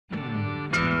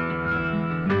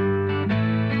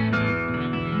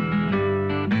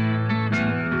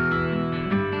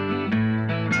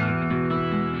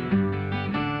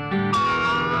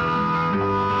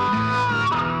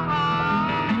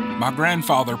My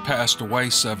grandfather passed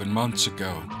away 7 months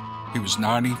ago. He was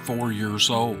 94 years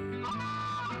old.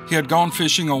 He had gone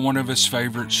fishing on one of his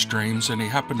favorite streams and he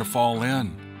happened to fall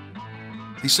in.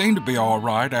 He seemed to be all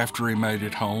right after he made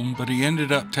it home, but he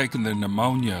ended up taking the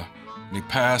pneumonia and he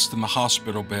passed in the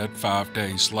hospital bed 5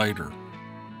 days later.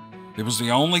 It was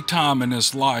the only time in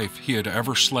his life he had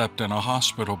ever slept in a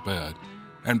hospital bed,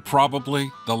 and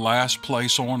probably the last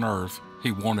place on earth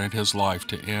he wanted his life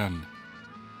to end.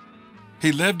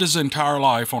 He lived his entire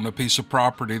life on a piece of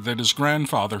property that his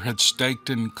grandfather had staked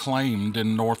and claimed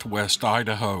in northwest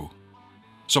Idaho.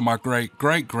 So my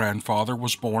great-great-grandfather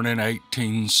was born in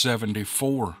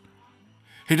 1874.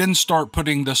 He didn't start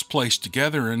putting this place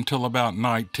together until about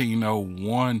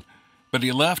 1901, but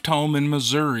he left home in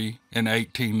Missouri in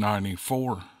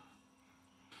 1894.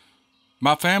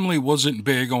 My family wasn't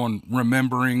big on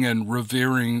remembering and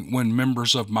revering when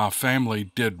members of my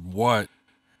family did what.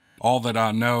 All that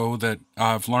I know that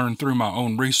I've learned through my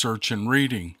own research and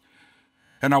reading.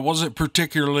 And I wasn't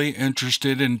particularly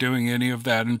interested in doing any of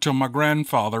that until my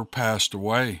grandfather passed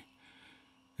away.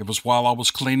 It was while I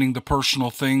was cleaning the personal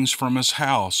things from his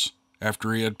house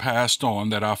after he had passed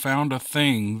on that I found a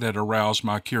thing that aroused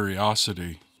my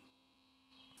curiosity.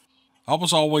 I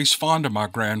was always fond of my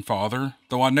grandfather,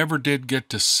 though I never did get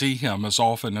to see him as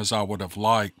often as I would have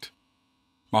liked.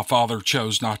 My father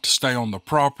chose not to stay on the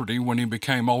property when he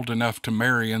became old enough to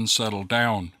marry and settle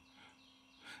down.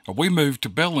 We moved to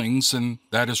Billings, and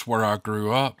that is where I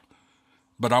grew up.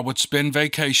 But I would spend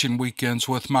vacation weekends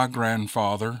with my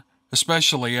grandfather,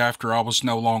 especially after I was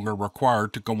no longer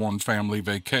required to go on family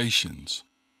vacations.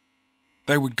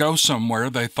 They would go somewhere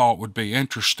they thought would be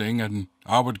interesting, and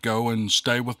I would go and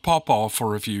stay with Pawpaw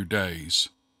for a few days.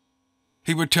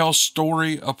 He would tell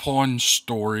story upon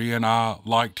story, and I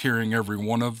liked hearing every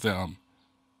one of them.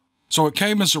 So it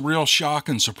came as a real shock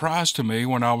and surprise to me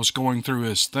when I was going through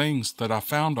his things that I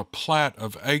found a plat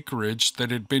of acreage that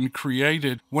had been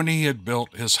created when he had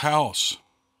built his house.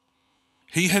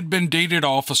 He had been deeded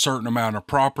off a certain amount of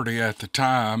property at the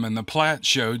time, and the plat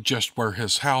showed just where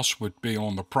his house would be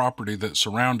on the property that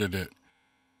surrounded it.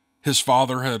 His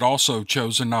father had also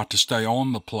chosen not to stay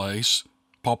on the place.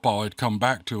 Pawpaw had come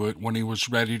back to it when he was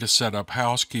ready to set up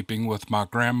housekeeping with my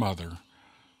grandmother.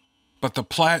 But the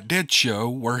plat did show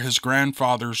where his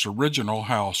grandfather's original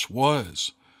house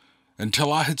was.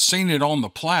 Until I had seen it on the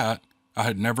plat, I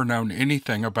had never known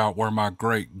anything about where my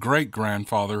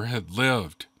great-great-grandfather had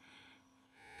lived.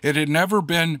 It had never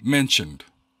been mentioned,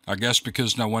 I guess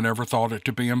because no one ever thought it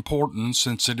to be important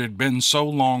since it had been so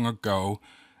long ago,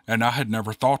 and I had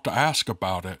never thought to ask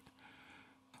about it.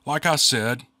 Like I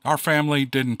said, our family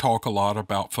didn't talk a lot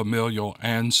about familial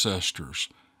ancestors,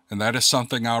 and that is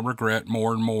something I regret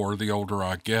more and more the older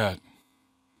I get.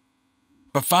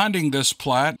 But finding this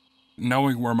plat,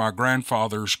 knowing where my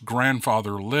grandfather's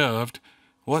grandfather lived,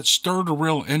 well, it stirred a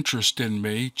real interest in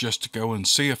me just to go and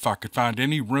see if I could find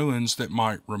any ruins that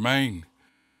might remain.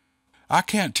 I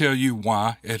can't tell you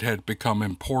why it had become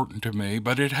important to me,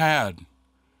 but it had.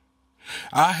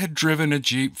 I had driven a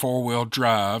Jeep 4-wheel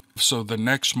drive, so the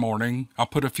next morning I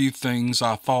put a few things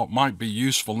I thought might be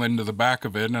useful into the back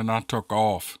of it and I took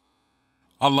off.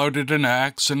 I loaded an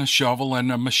axe and a shovel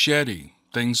and a machete,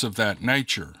 things of that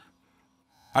nature.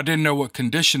 I didn't know what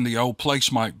condition the old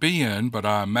place might be in, but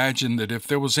I imagined that if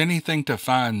there was anything to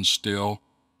find still,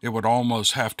 it would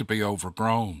almost have to be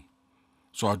overgrown.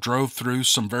 So I drove through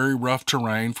some very rough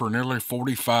terrain for nearly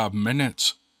 45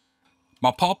 minutes. My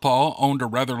pawpaw owned a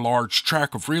rather large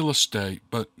tract of real estate,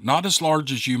 but not as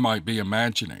large as you might be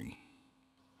imagining.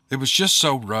 It was just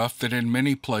so rough that in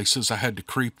many places I had to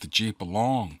creep the Jeep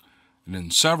along, and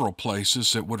in several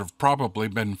places it would have probably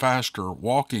been faster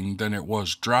walking than it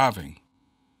was driving.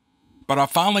 But I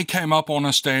finally came up on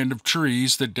a stand of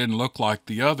trees that didn't look like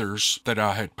the others that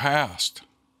I had passed.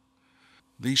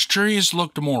 These trees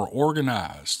looked more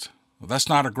organized. Well, that's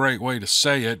not a great way to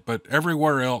say it, but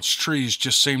everywhere else trees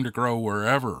just seemed to grow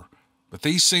wherever. But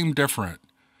these seemed different.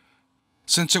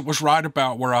 Since it was right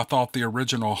about where I thought the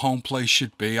original home place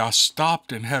should be, I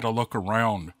stopped and had a look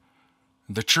around.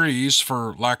 The trees,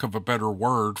 for lack of a better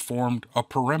word, formed a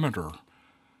perimeter.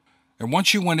 And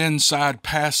once you went inside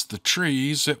past the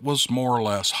trees, it was more or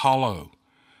less hollow.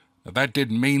 Now, that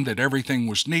didn't mean that everything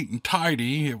was neat and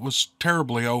tidy. It was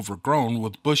terribly overgrown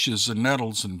with bushes and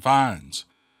nettles and vines.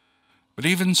 But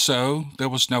even so, there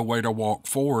was no way to walk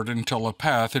forward until a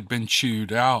path had been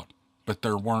chewed out, but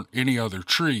there weren't any other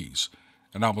trees,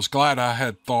 and I was glad I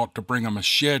had thought to bring a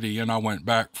machete, and I went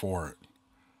back for it.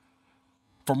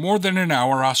 For more than an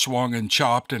hour I swung and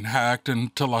chopped and hacked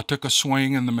until I took a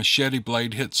swing and the machete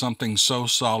blade hit something so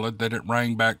solid that it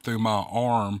rang back through my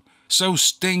arm, so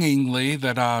stingingly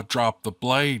that I dropped the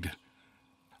blade.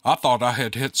 I thought I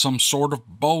had hit some sort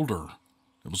of boulder.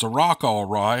 It was a rock all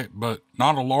right, but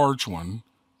not a large one.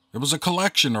 It was a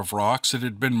collection of rocks that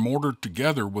had been mortared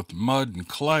together with mud and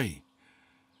clay.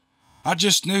 I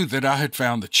just knew that I had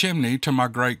found the chimney to my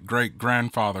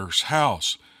great-great-grandfather's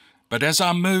house, but as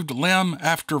I moved limb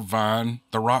after vine,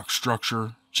 the rock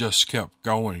structure just kept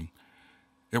going.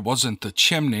 It wasn't the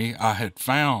chimney I had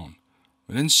found,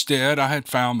 but instead I had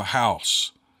found the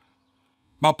house.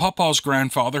 My papa's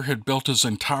grandfather had built his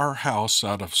entire house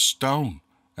out of stone,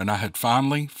 and I had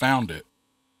finally found it.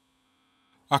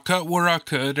 I cut where I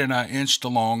could, and I inched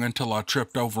along until I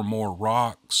tripped over more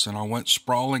rocks, and I went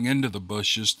sprawling into the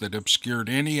bushes that obscured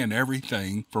any and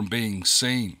everything from being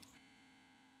seen.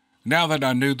 Now that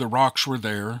I knew the rocks were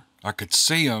there, I could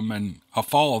see them, and I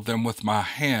followed them with my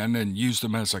hand and used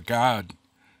them as a guide.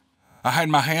 I had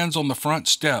my hands on the front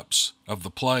steps of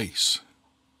the place.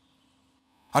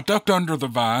 I ducked under the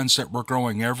vines that were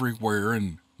growing everywhere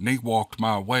and knee-walked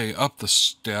my way up the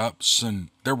steps, and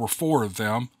there were 4 of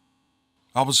them.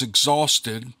 I was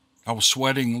exhausted. I was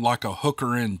sweating like a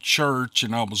hooker in church,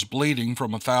 and I was bleeding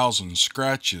from 1,000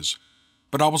 scratches.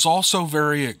 But I was also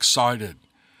very excited.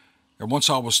 And once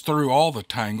I was through all the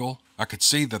tangle, I could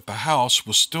see that the house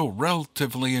was still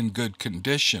relatively in good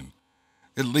condition,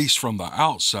 at least from the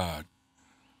outside.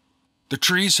 The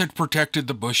trees had protected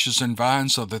the bushes and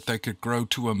vines so that they could grow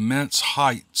to immense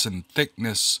heights and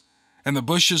thickness, and the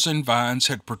bushes and vines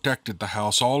had protected the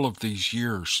house all of these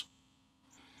years.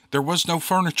 There was no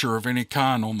furniture of any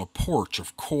kind on the porch,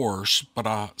 of course, but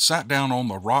I sat down on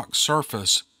the rock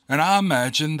surface, and I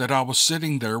imagined that I was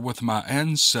sitting there with my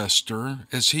ancestor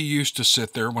as he used to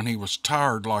sit there when he was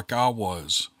tired like I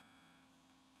was.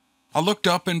 I looked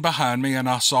up and behind me, and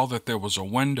I saw that there was a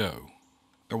window.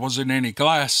 There wasn't any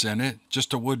glass in it,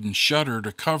 just a wooden shutter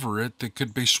to cover it that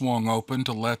could be swung open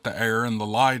to let the air and the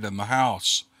light in the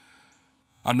house.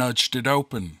 I nudged it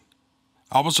open.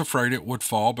 I was afraid it would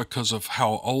fall because of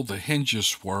how old the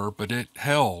hinges were, but it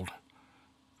held.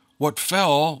 What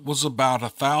fell was about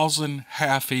 1,000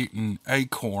 half-eaten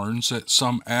acorns that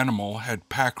some animal had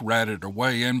pack-ratted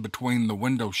away in between the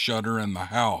window shutter and the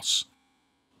house.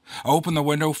 I opened the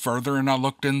window further and I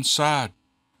looked inside.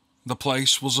 The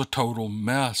place was a total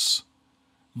mess.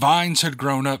 Vines had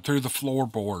grown up through the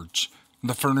floorboards.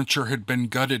 The furniture had been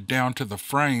gutted down to the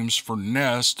frames for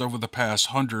nests over the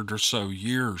past 100 or so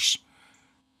years.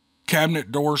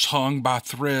 Cabinet doors hung by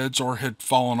threads or had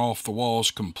fallen off the walls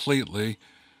completely,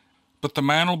 but the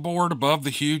mantelboard above the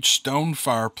huge stone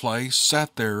fireplace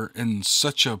sat there in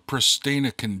such a pristine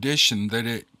a condition that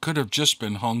it could have just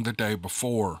been hung the day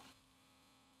before.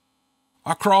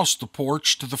 I crossed the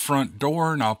porch to the front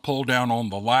door and I pulled down on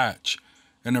the latch,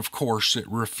 and of course it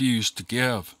refused to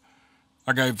give.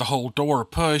 I gave the whole door a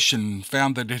push and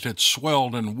found that it had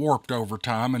swelled and warped over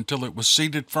time until it was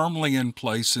seated firmly in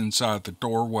place inside the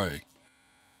doorway.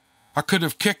 I could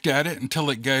have kicked at it until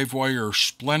it gave way or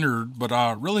splintered, but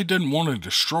I really didn't want to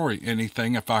destroy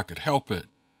anything if I could help it.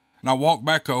 And I walked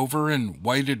back over and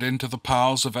waded into the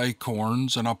piles of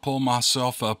acorns, and I pulled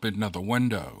myself up into the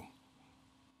window.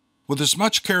 With as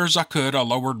much care as I could, I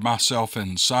lowered myself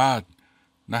inside.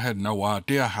 And I had no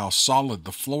idea how solid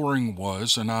the flooring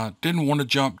was, and I didn't want to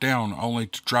jump down only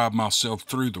to drive myself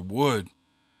through the wood.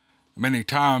 Many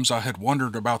times I had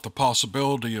wondered about the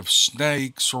possibility of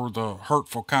snakes or the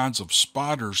hurtful kinds of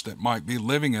spiders that might be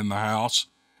living in the house,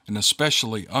 and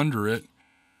especially under it.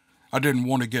 I didn't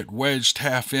want to get wedged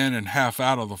half in and half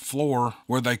out of the floor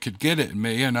where they could get at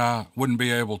me and I wouldn't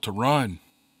be able to run.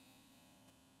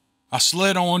 I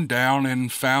slid on down and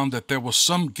found that there was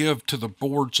some give to the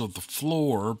boards of the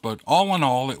floor, but all in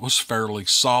all it was fairly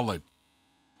solid.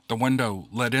 The window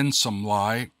let in some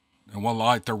light, and what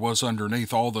light there was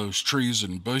underneath all those trees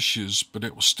and bushes, but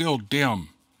it was still dim.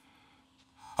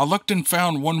 I looked and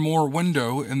found one more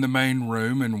window in the main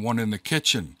room and one in the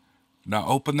kitchen, and I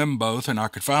opened them both and I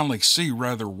could finally see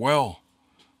rather well.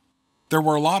 There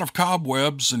were a lot of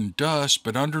cobwebs and dust,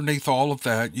 but underneath all of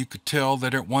that you could tell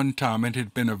that at one time it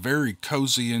had been a very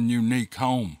cozy and unique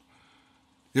home.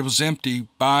 It was empty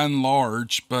by and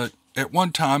large, but at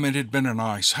one time it had been a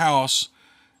nice house,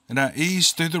 and I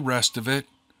eased through the rest of it,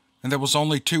 and there was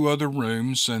only 2 other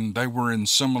rooms, and they were in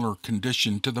similar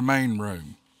condition to the main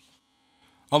room.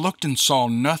 I looked and saw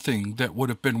nothing that would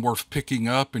have been worth picking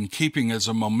up and keeping as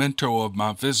a memento of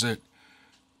my visit.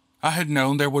 I had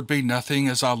known there would be nothing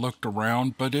as I looked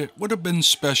around, but it would have been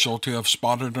special to have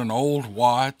spotted an old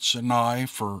watch, a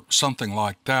knife, or something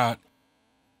like that.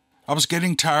 I was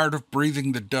getting tired of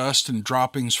breathing the dust and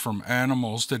droppings from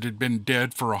animals that had been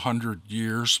dead for 100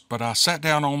 years, but I sat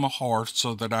down on the hearth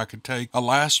so that I could take a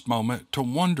last moment to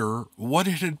wonder what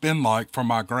it had been like for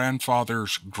my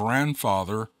grandfather's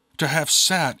grandfather to have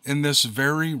sat in this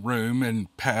very room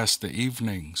and passed the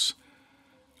evenings.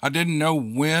 I didn't know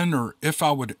when or if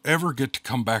I would ever get to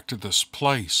come back to this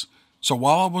place, so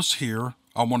while I was here,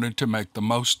 I wanted to make the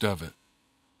most of it.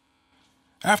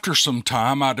 After some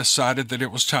time, I decided that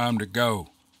it was time to go,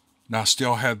 and I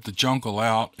still had the jungle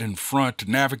out in front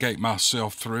to navigate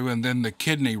myself through, and then the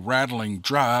kidney-rattling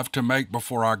drive to make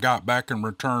before I got back and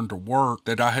returned to work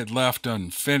that I had left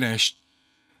unfinished.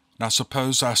 And I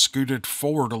suppose I scooted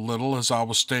forward a little as I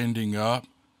was standing up,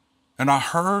 and I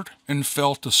heard and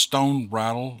felt a stone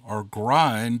rattle or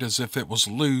grind as if it was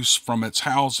loose from its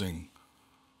housing.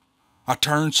 I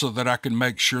turned so that I could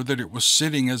make sure that it was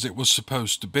sitting as it was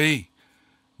supposed to be.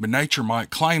 But nature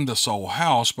might claim this old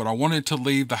house, but I wanted to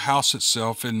leave the house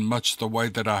itself in much the way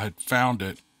that I had found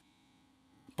it.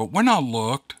 But when I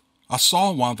looked, I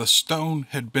saw why the stone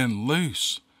had been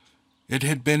loose. It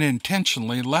had been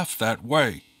intentionally left that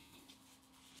way.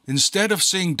 Instead of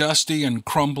seeing dusty and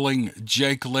crumbling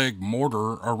jake-leg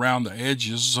mortar around the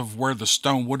edges of where the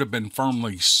stone would have been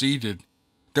firmly seated,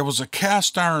 there was a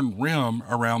cast iron rim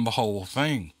around the whole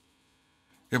thing.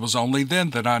 It was only then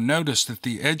that I noticed that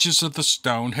the edges of the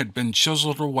stone had been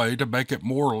chiseled away to make it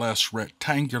more or less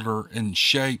rectangular in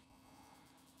shape.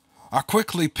 I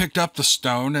quickly picked up the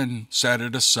stone and set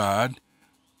it aside.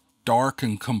 Dark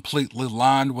and completely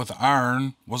lined with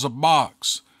iron was a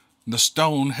box. The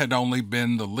stone had only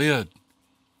been the lid.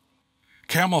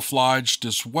 Camouflaged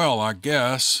as well, I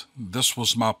guess. This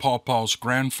was my pawpaw's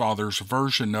grandfather's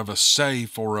version of a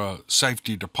safe or a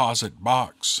safety deposit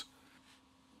box.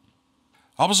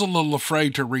 I was a little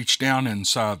afraid to reach down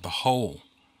inside the hole.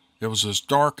 It was as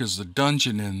dark as the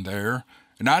dungeon in there,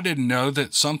 and I didn't know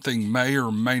that something may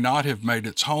or may not have made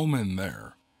its home in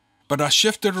there. But I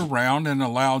shifted around and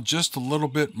allowed just a little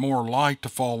bit more light to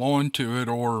fall onto it,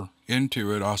 or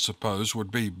into it, I suppose, would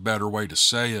be a better way to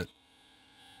say it.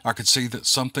 I could see that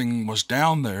something was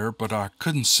down there, but I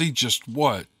couldn't see just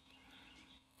what.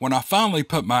 When I finally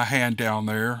put my hand down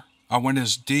there, I went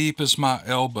as deep as my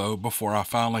elbow before I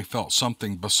finally felt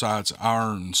something besides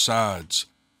iron sides.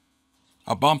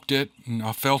 I bumped it, and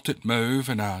I felt it move,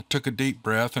 and I took a deep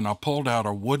breath, and I pulled out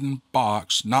a wooden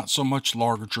box not so much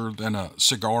larger than a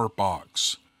cigar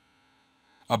box.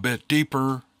 A bit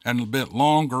deeper and a bit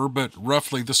longer, but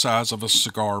roughly the size of a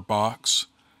cigar box.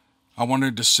 I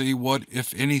wanted to see what,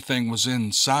 if anything, was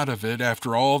inside of it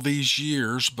after all these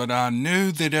years, but I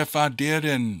knew that if I did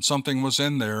and something was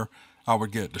in there, I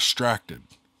would get distracted.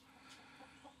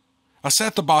 I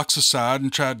set the box aside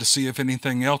and tried to see if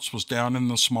anything else was down in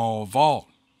the small vault,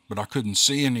 but I couldn't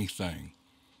see anything.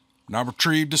 And I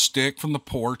retrieved a stick from the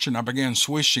porch and I began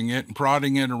swishing it and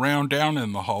prodding it around down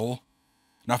in the hole.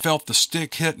 And I felt the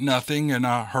stick hit nothing and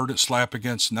I heard it slap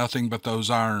against nothing but those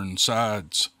iron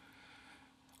sides.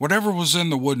 Whatever was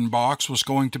in the wooden box was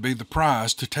going to be the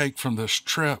prize to take from this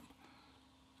trip.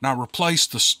 And I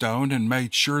replaced the stone and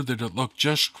made sure that it looked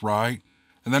just right,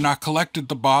 and then I collected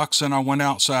the box and I went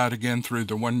outside again through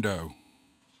the window.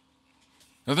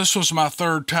 Now this was my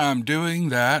third time doing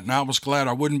that, and I was glad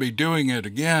I wouldn't be doing it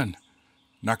again.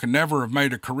 And I could never have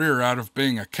made a career out of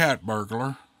being a cat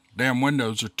burglar. Damn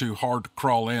windows are too hard to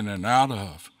crawl in and out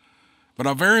of. But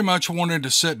I very much wanted to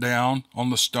sit down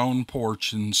on the stone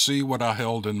porch and see what I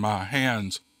held in my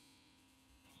hands.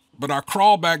 But I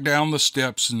crawled back down the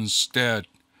steps instead.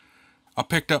 I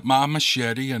picked up my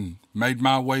machete and made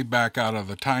my way back out of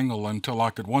the tangle until I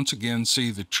could once again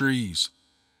see the trees.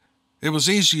 It was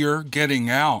easier getting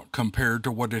out compared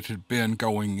to what it had been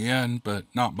going in, but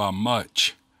not by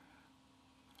much.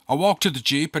 I walked to the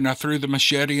Jeep and I threw the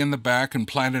machete in the back and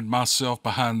planted myself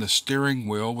behind the steering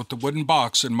wheel with the wooden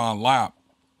box in my lap.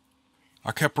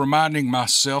 I kept reminding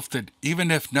myself that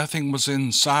even if nothing was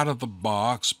inside of the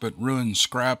box but ruined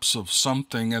scraps of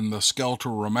something and the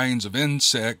skeletal remains of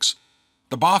insects,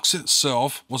 the box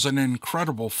itself was an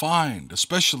incredible find,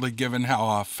 especially given how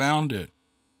I found it.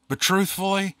 But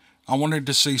truthfully, I wanted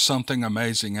to see something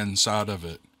amazing inside of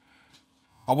it.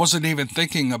 I wasn't even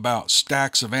thinking about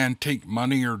stacks of antique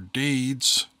money or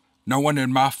deeds. No one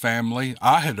in my family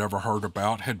I had ever heard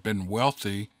about had been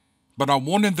wealthy, but I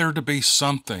wanted there to be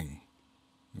something.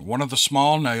 One of the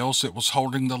small nails that was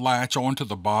holding the latch onto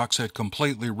the box had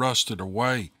completely rusted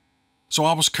away, so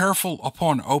I was careful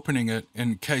upon opening it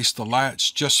in case the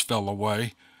latch just fell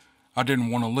away. I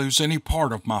didn't want to lose any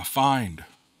part of my find.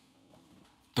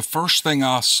 The first thing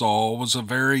I saw was a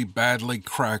very badly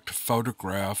cracked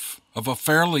photograph of a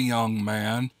fairly young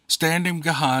man standing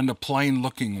behind a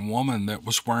plain-looking woman that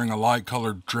was wearing a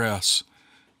light-colored dress.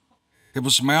 It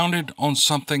was mounted on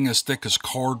something as thick as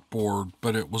cardboard,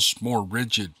 but it was more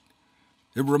rigid.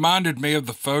 It reminded me of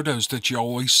the photos that you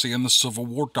always see in the Civil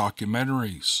War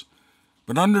documentaries.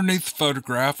 But underneath the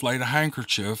photograph laid a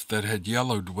handkerchief that had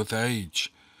yellowed with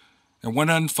age. And when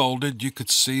unfolded, you could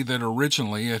see that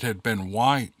originally it had been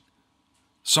white.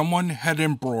 Someone had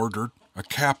embroidered a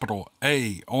capital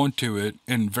A onto it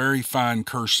in very fine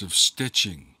cursive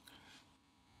stitching.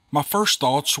 My first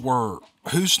thoughts were,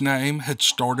 whose name had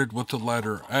started with the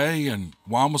letter A, and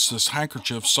why was this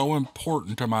handkerchief so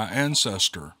important to my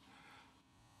ancestor?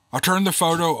 I turned the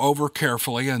photo over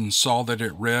carefully and saw that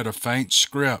it read a faint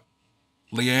script.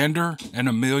 Leander and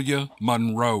Amelia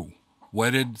Monroe,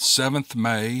 wedded 7th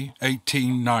May,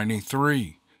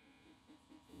 1893.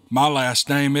 My last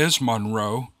name is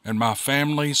Monroe, and my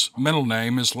family's middle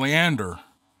name is Leander.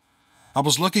 I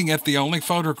was looking at the only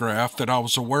photograph that I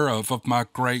was aware of my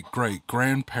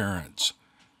great-great-grandparents.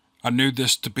 I knew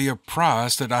this to be a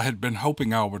prize that I had been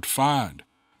hoping I would find,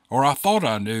 or I thought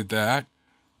I knew that,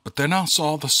 but then I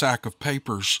saw the sack of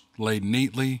papers laid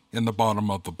neatly in the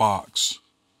bottom of the box.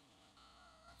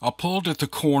 I pulled at the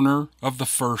corner of the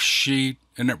first sheet,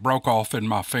 and it broke off in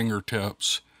my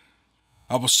fingertips.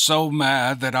 I was so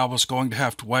mad that I was going to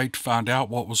have to wait to find out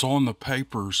what was on the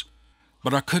papers,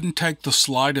 but I couldn't take the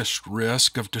slightest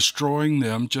risk of destroying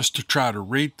them just to try to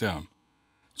read them.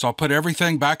 So I put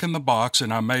everything back in the box,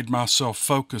 and I made myself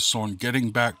focus on getting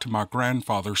back to my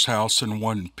grandfather's house in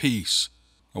one piece.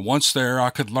 And once there, I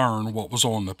could learn what was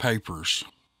on the papers.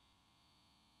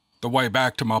 The way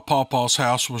back to my pawpaw's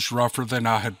house was rougher than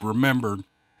I had remembered,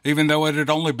 even though it had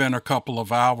only been a couple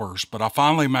of hours, but I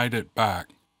finally made it back.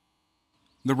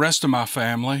 The rest of my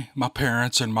family, my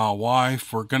parents and my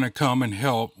wife, were going to come and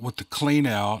help with the clean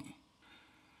out.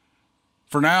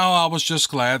 For now, I was just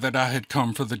glad that I had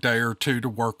come for the day or two to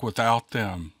work without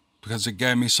them, because it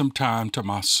gave me some time to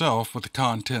myself with the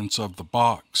contents of the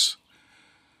box.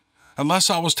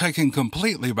 Unless I was taken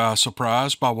completely by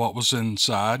surprise by what was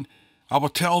inside, I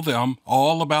would tell them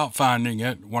all about finding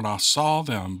it when I saw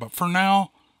them, but for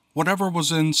now, whatever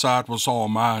was inside was all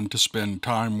mine to spend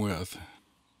time with.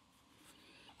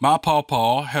 My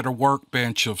pawpaw had a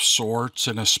workbench of sorts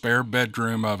in a spare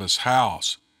bedroom of his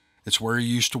house. It's where he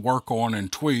used to work on and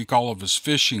tweak all of his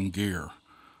fishing gear.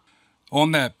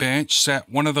 On that bench sat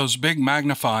one of those big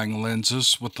magnifying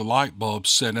lenses with the light bulbs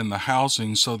set in the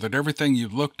housing so that everything you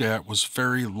looked at was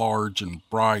very large and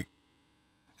bright.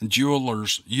 And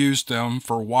jewelers used them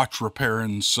for watch repair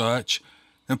and such,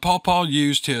 and Pawpaw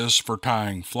used his for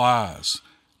tying flies.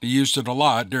 He used it a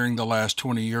lot during the last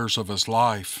 20 years of his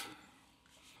life.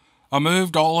 I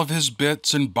moved all of his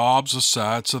bits and bobs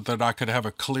aside so that I could have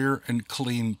a clear and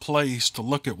clean place to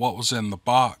look at what was in the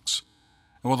box.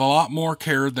 And with a lot more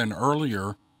care than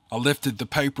earlier, I lifted the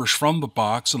papers from the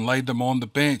box and laid them on the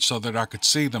bench so that I could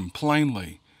see them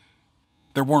plainly.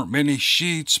 There weren't many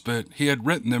sheets, but he had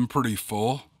written them pretty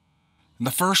full. And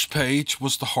the first page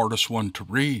was the hardest one to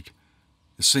read.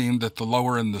 It seemed that the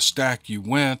lower in the stack you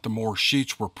went, the more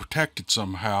sheets were protected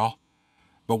somehow.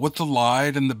 But with the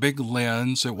light and the big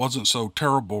lens, it wasn't so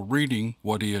terrible reading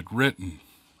what he had written.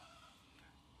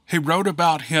 He wrote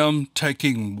about him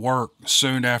taking work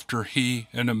soon after he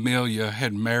and Amelia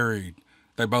had married.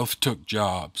 They both took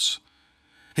jobs.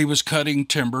 He was cutting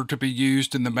timber to be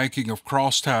used in the making of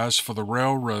cross ties for the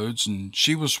railroads, and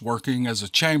she was working as a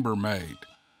chambermaid.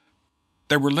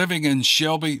 They were living in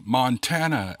Shelby,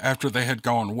 Montana, after they had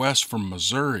gone west from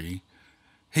Missouri.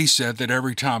 He said that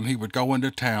every time he would go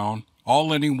into town,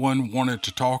 all anyone wanted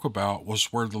to talk about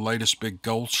was where the latest big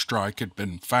gold strike had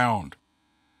been found.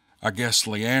 I guess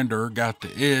Leander got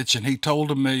the itch, and he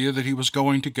told Amelia that he was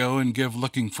going to go and give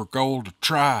looking for gold a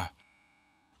try.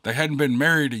 They hadn't been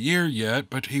married a year yet,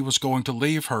 but he was going to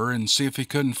leave her and see if he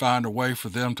couldn't find a way for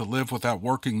them to live without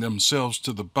working themselves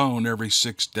to the bone every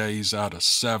 6 days out of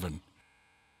 7.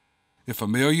 If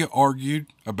Amelia argued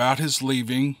about his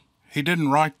leaving, he didn't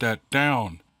write that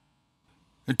down.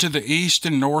 And to the east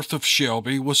and north of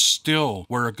Shelby was still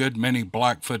where a good many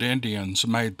Blackfoot Indians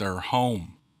made their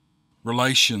home.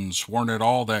 Relations weren't at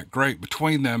all that great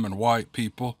between them and white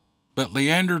people, but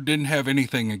Leander didn't have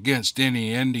anything against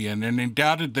any Indian, and he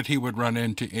doubted that he would run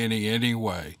into any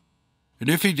anyway. And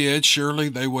if he did, surely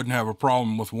they wouldn't have a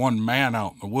problem with one man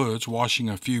out in the woods washing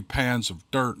a few pans of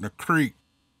dirt in a creek.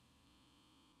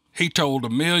 He told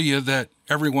Amelia that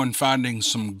everyone finding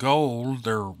some gold,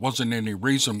 there wasn't any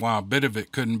reason why a bit of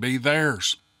it couldn't be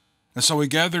theirs. And so he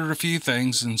gathered a few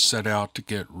things and set out to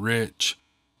get rich.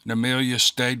 and Amelia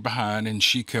stayed behind and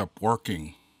she kept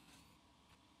working.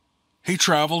 He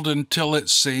traveled until it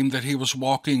seemed that he was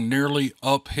walking nearly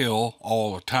uphill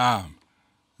all the time.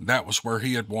 That was where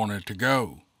he had wanted to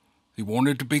go. He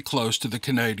wanted to be close to the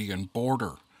Canadian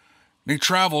border. And he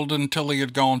traveled until he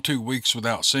had gone 2 weeks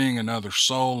without seeing another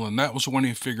soul, and that was when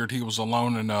he figured he was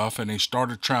alone enough and he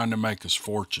started trying to make his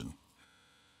fortune.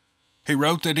 He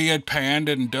wrote that he had panned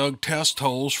and dug test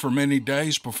holes for many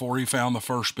days before he found the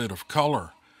first bit of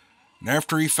color. And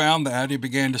after he found that, he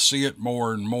began to see it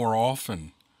more and more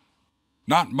often.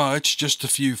 Not much, just a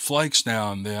few flakes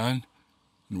now and then,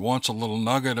 and once a little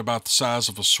nugget about the size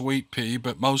of a sweet pea,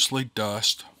 but mostly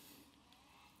dust.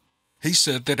 He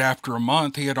said that after a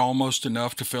month he had almost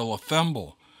enough to fill a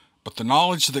thimble, but the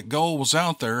knowledge that gold was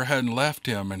out there hadn't left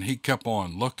him, and he kept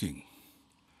on looking.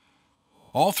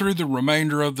 All through the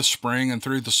remainder of the spring and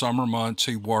through the summer months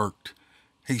he worked.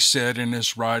 He said in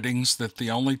his writings that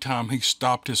the only time he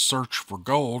stopped his search for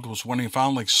gold was when he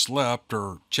finally slept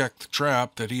or checked the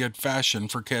trap that he had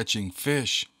fashioned for catching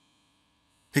fish.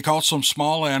 He caught some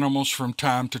small animals from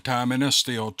time to time in a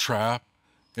steel trap,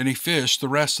 and he fished the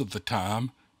rest of the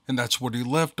time, and that's what he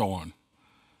lived on.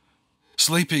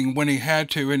 Sleeping when he had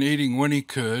to and eating when he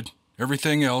could,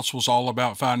 everything else was all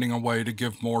about finding a way to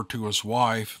give more to his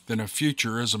wife than a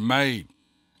future as a maid.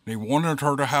 And he wanted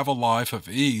her to have a life of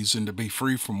ease and to be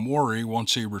free from worry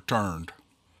once he returned.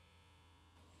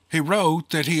 He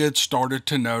wrote that he had started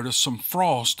to notice some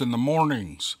frost in the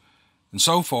mornings, and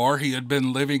so far he had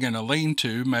been living in a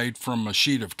lean-to made from a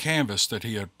sheet of canvas that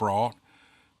he had brought.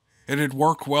 It had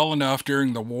worked well enough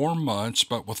during the warm months,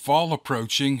 but with fall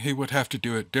approaching he would have to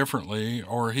do it differently,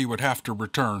 or he would have to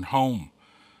return home.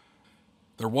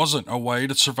 There wasn't a way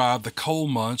to survive the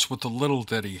cold months with the little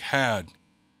that he had.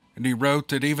 And he wrote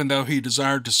that even though he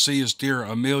desired to see his dear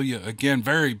Amelia again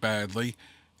very badly,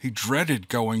 he dreaded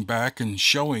going back and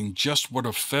showing just what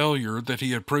a failure that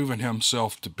he had proven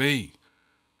himself to be.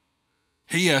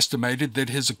 He estimated that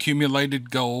his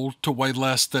accumulated gold to weigh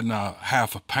less than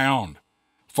half a pound,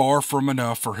 far from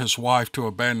enough for his wife to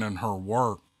abandon her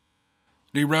work.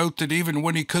 And he wrote that even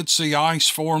when he could see ice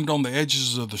formed on the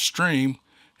edges of the stream,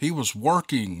 he was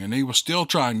working, and he was still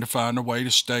trying to find a way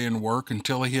to stay and work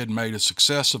until he had made a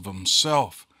success of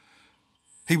himself.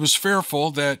 He was fearful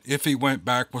that if he went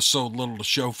back with so little to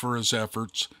show for his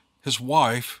efforts, his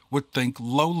wife would think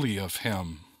lowly of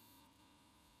him.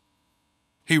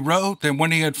 He wrote that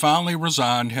when he had finally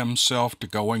resigned himself to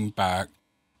going back,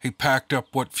 he packed up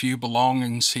what few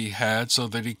belongings he had so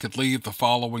that he could leave the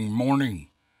following morning.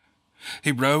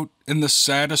 He wrote in the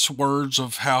saddest words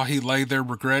of how he lay there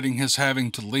regretting his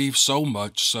having to leave, so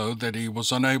much so that he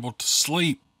was unable to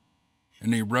sleep.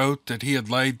 And he wrote that he had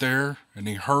laid there and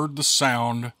he heard the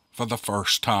sound for the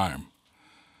first time.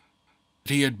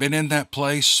 He had been in that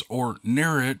place or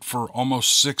near it for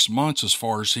almost 6 months as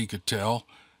far as he could tell,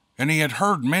 and he had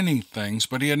heard many things,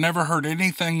 but he had never heard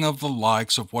anything of the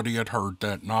likes of what he had heard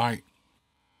that night.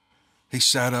 He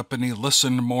sat up and he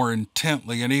listened more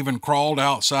intently and even crawled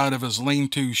outside of his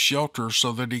lean-to shelter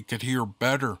so that he could hear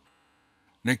better.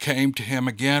 And it came to him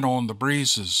again on the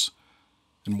breezes.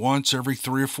 And once every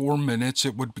 3 or 4 minutes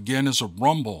it would begin as a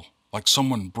rumble, like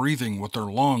someone breathing with their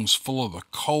lungs full of the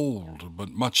cold, but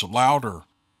much louder.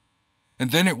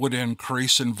 And then it would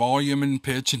increase in volume and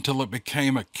pitch until it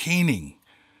became a keening,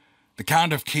 the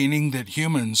kind of keening that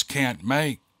humans can't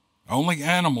make. Only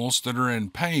animals that are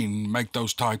in pain make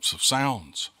those types of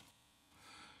sounds.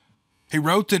 He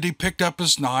wrote that he picked up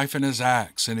his knife and his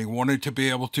axe, and he wanted to be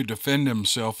able to defend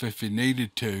himself if he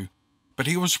needed to, but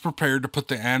he was prepared to put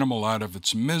the animal out of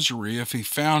its misery if he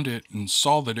found it and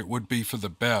saw that it would be for the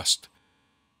best.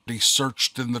 He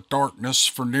searched in the darkness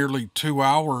for nearly 2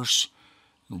 hours,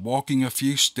 walking a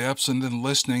few steps and then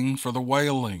listening for the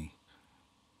wailing.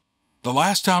 The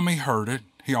last time he heard it,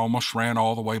 he almost ran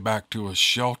all the way back to his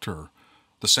shelter.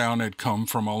 The sound had come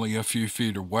from only a few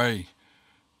feet away.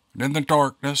 And in the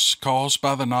darkness, caused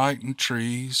by the night and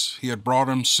trees, he had brought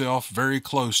himself very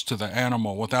close to the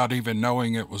animal without even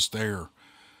knowing it was there.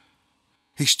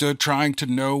 He stood trying to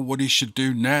know what he should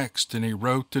do next, and he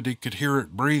wrote that he could hear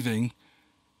it breathing.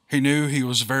 He knew he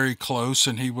was very close,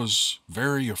 and he was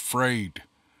very afraid.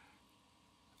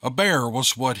 A bear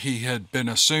was what he had been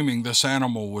assuming this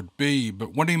animal would be,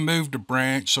 but when he moved a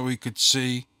branch so he could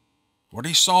see, what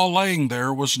he saw laying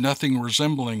there was nothing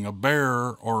resembling a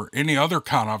bear or any other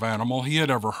kind of animal he had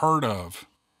ever heard of.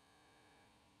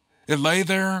 It lay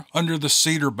there under the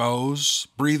cedar boughs,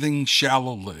 breathing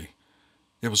shallowly.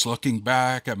 It was looking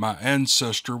back at my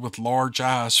ancestor with large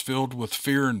eyes filled with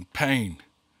fear and pain.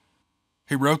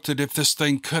 He wrote that if this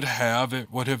thing could have,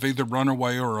 it would have either run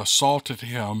away or assaulted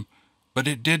him, but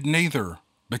it did neither,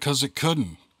 because it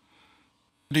couldn't.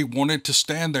 He wanted to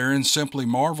stand there and simply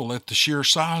marvel at the sheer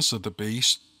size of the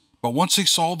beast, but once he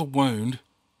saw the wound,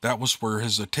 that was where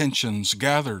his attentions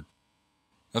gathered.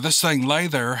 Now, this thing lay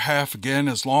there half again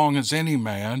as long as any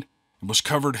man, and was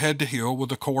covered head to heel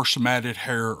with a coarse matted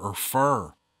hair or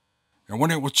fur. And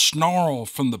when it would snarl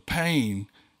from the pain,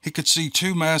 he could see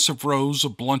two massive rows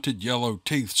of blunted yellow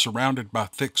teeth surrounded by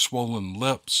thick swollen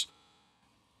lips.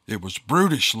 It was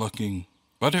brutish looking,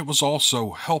 but it was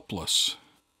also helpless.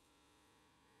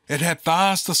 It had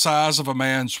thighs the size of a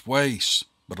man's waist,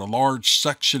 but a large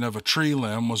section of a tree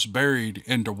limb was buried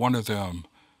into one of them.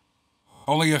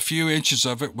 Only a few inches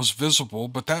of it was visible,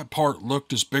 but that part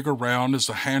looked as big around as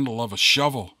the handle of a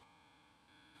shovel.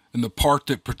 And the part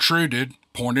that protruded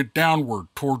pointed downward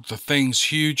toward the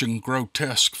thing's huge and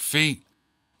grotesque feet.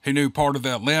 He knew part of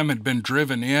that limb had been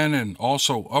driven in and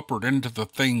also upward into the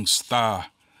thing's thigh.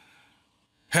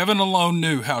 Heaven alone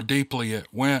knew how deeply it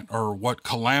went or what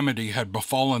calamity had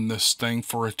befallen this thing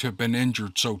for it to have been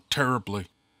injured so terribly.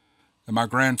 And my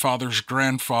grandfather's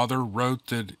grandfather wrote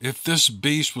that if this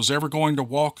beast was ever going to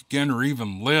walk again or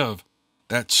even live,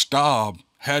 that stub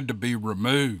had to be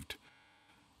removed.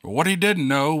 But what he didn't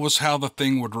know was how the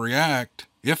thing would react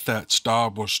if that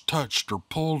stub was touched or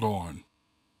pulled on.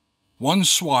 One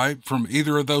swipe from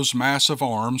either of those massive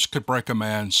arms could break a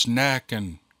man's neck,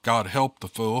 and God help the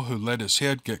fool who let his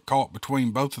head get caught between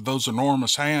both of those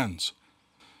enormous hands.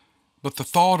 But the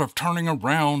thought of turning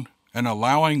around and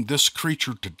allowing this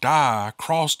creature to die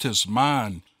crossed his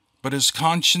mind, but his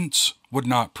conscience would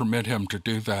not permit him to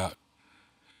do that.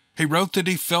 He wrote that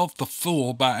he felt the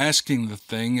fool by asking the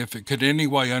thing if it could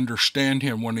anyway understand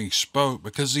him when he spoke,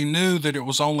 because he knew that it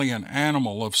was only an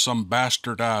animal of some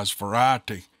bastardized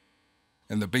variety.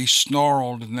 And the beast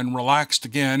snarled and then relaxed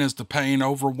again as the pain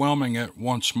overwhelming it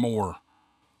once more.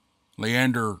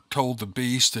 Leander told the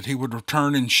beast that he would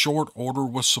return in short order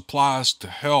with supplies to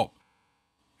help,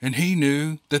 and he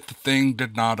knew that the thing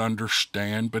did not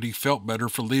understand, but he felt better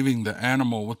for leaving the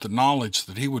animal with the knowledge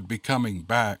that he would be coming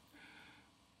back.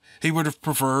 He would have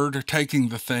preferred taking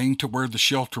the thing to where the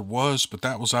shelter was, but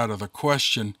that was out of the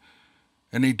question,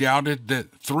 and he doubted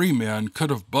that 3 men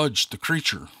could have budged the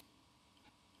creature.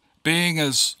 Being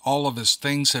as all of his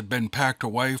things had been packed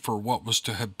away for what was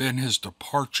to have been his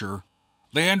departure,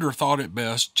 Leander thought it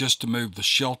best just to move the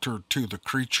shelter to the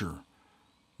creature.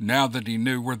 Now that he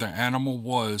knew where the animal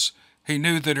was, he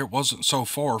knew that it wasn't so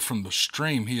far from the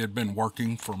stream he had been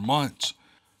working for months.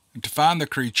 And to find the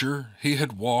creature, he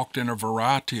had walked in a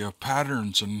variety of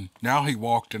patterns, and now he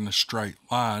walked in a straight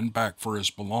line back for his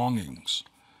belongings.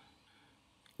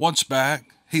 Once back,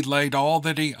 he laid all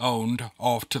that he owned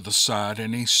off to the side,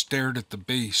 and he stared at the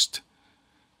beast.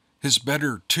 His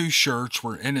better 2 shirts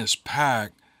were in his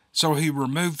pack, so he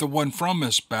removed the one from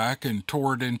his back and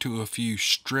tore it into a few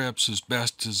strips as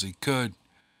best as he could.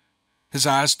 His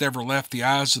eyes never left the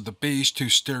eyes of the beast, who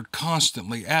stared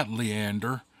constantly at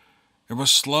Leander, and with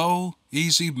slow,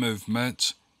 easy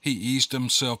movements, he eased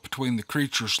himself between the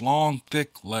creature's long,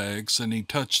 thick legs, and he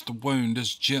touched the wound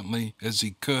as gently as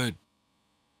he could.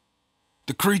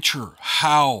 The creature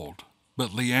howled,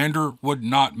 but Leander would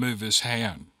not move his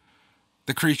hand.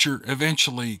 The creature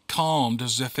eventually calmed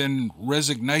as if in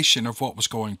resignation of what was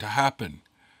going to happen.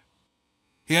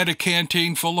 He had a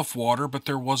canteen full of water, but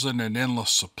there wasn't an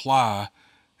endless supply,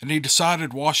 and he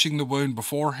decided washing the wound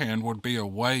beforehand would be a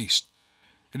waste.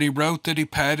 And he wrote that he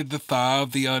patted the thigh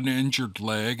of the uninjured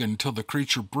leg until the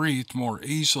creature breathed more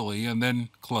easily and then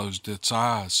closed its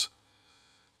eyes.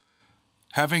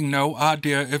 Having no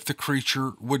idea if the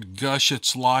creature would gush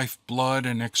its life blood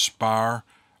and expire,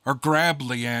 or grab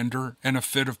Leander in a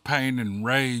fit of pain and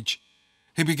rage,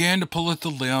 he began to pull at the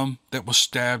limb that was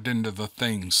stabbed into the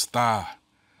thing's thigh.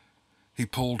 He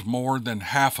pulled more than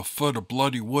half a foot of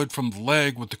bloody wood from the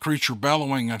leg, with the creature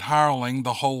bellowing and howling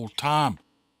the whole time,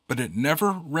 but it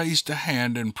never raised a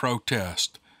hand in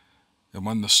protest. And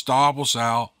when the stab was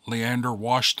out, Leander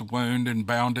washed the wound and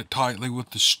bound it tightly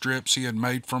with the strips he had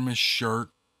made from his shirt.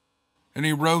 And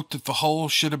he wrote that the hole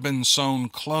should have been sewn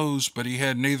closed, but he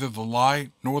had neither the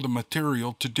light nor the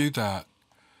material to do that.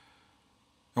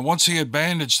 And once he had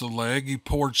bandaged the leg, he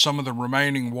poured some of the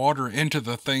remaining water into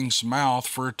the thing's mouth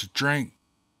for it to drink.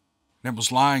 And it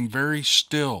was lying very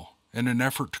still in an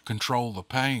effort to control the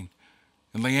pain.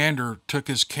 And Leander took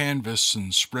his canvas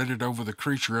and spread it over the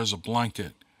creature as a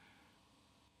blanket.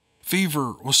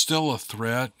 Fever was still a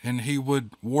threat, and he would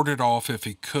ward it off if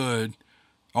he could.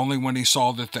 Only when he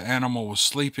saw that the animal was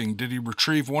sleeping did he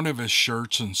retrieve one of his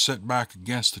shirts and sit back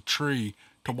against a tree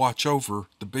to watch over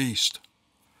the beast.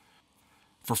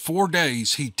 For 4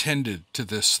 days he tended to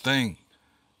this thing,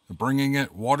 bringing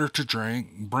it water to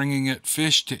drink, bringing it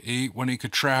fish to eat when he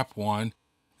could trap one,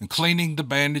 and cleaning the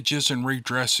bandages and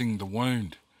redressing the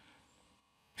wound.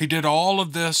 He did all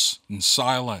of this in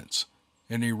silence,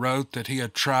 and he wrote that he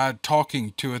had tried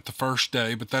talking to it the first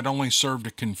day, but that only served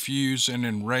to confuse and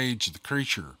enrage the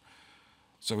creature.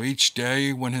 So each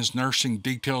day, when his nursing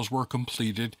details were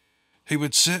completed, he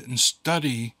would sit and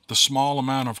study the small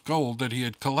amount of gold that he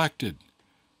had collected.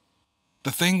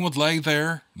 The thing would lay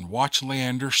there and watch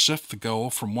Leander sift the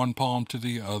gold from one palm to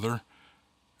the other,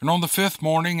 and on the 5th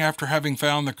morning after having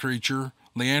found the creature,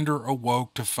 Leander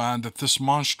awoke to find that this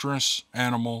monstrous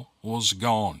animal was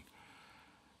gone.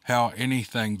 How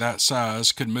anything that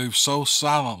size could move so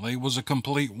silently was a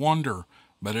complete wonder,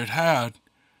 but it had.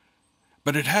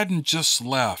 But it hadn't just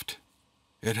left.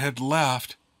 It had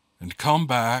left and come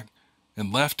back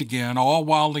and left again, all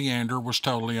while Leander was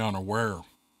totally unaware.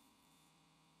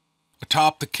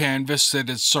 Atop the canvas that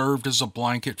had served as a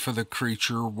blanket for the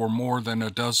creature were more than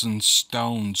a dozen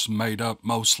stones made up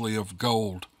mostly of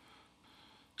gold.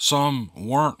 Some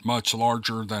weren't much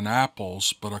larger than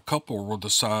apples, but a couple were the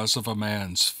size of a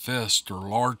man's fist or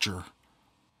larger.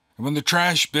 And when the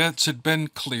trash bits had been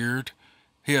cleared,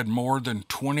 he had more than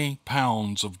 20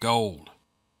 pounds of gold.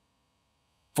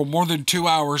 For more than 2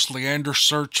 hours, Leander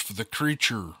searched for the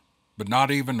creature, but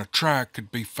not even a track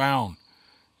could be found.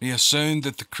 He assumed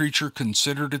that the creature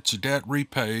considered its debt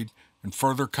repaid and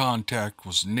further contact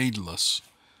was needless.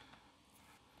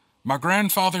 My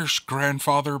grandfather's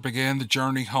grandfather began the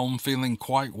journey home feeling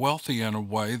quite wealthy in a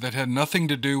way that had nothing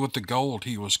to do with the gold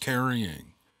he was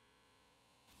carrying.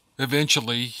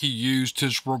 Eventually, he used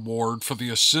his reward for the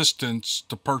assistance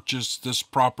to purchase this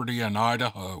property in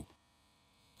Idaho.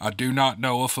 I do not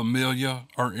know if Amelia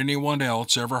or anyone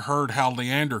else ever heard how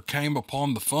Leander came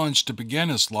upon the funds to begin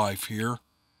his life here,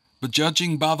 but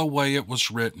judging by the way it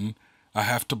was written, I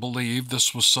have to believe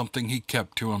this was something he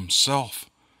kept to himself.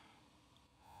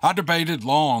 I debated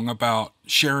long about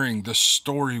sharing this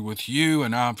story with you,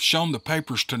 and I've shown the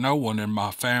papers to no one in my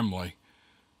family.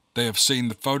 They have seen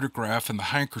the photograph and the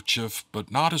handkerchief, but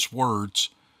not his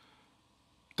words.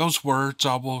 Those words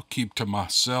I will keep to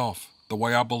myself, the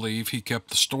way I believe he kept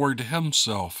the story to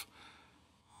himself.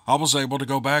 I was able to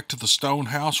go back to the stone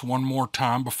house one more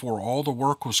time before all the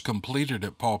work was completed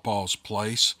at Pawpaw's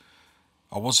place.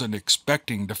 I wasn't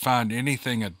expecting to find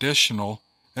anything additional,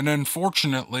 and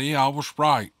unfortunately I was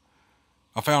right.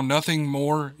 I found nothing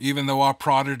more, even though I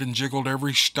prodded and jiggled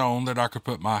every stone that I could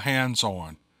put my hands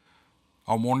on.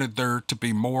 I wanted there to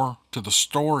be more to the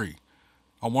story.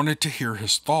 I wanted to hear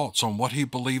his thoughts on what he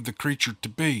believed the creature to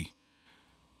be.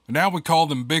 And now we call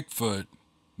them Bigfoot.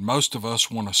 Most of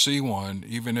us want to see one,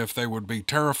 even if they would be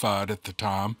terrified at the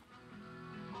time.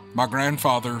 My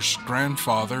grandfather's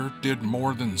grandfather did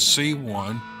more than see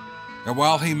one, and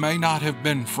while he may not have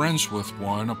been friends with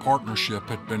one, a partnership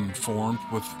had been formed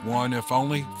with one, if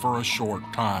only for a short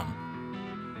time.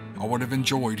 I would have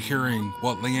enjoyed hearing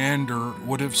what Leander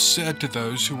would have said to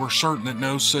those who were certain that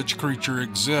no such creature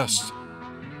exists.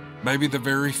 Maybe the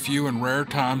very few and rare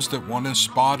times that one is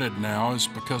spotted now is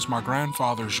because my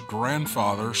grandfather's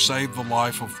grandfather saved the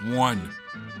life of one.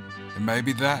 And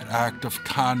maybe that act of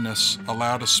kindness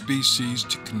allowed a species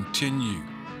to continue.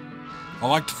 I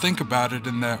like to think about it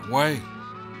in that way.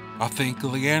 I think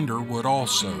Leander would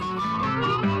also.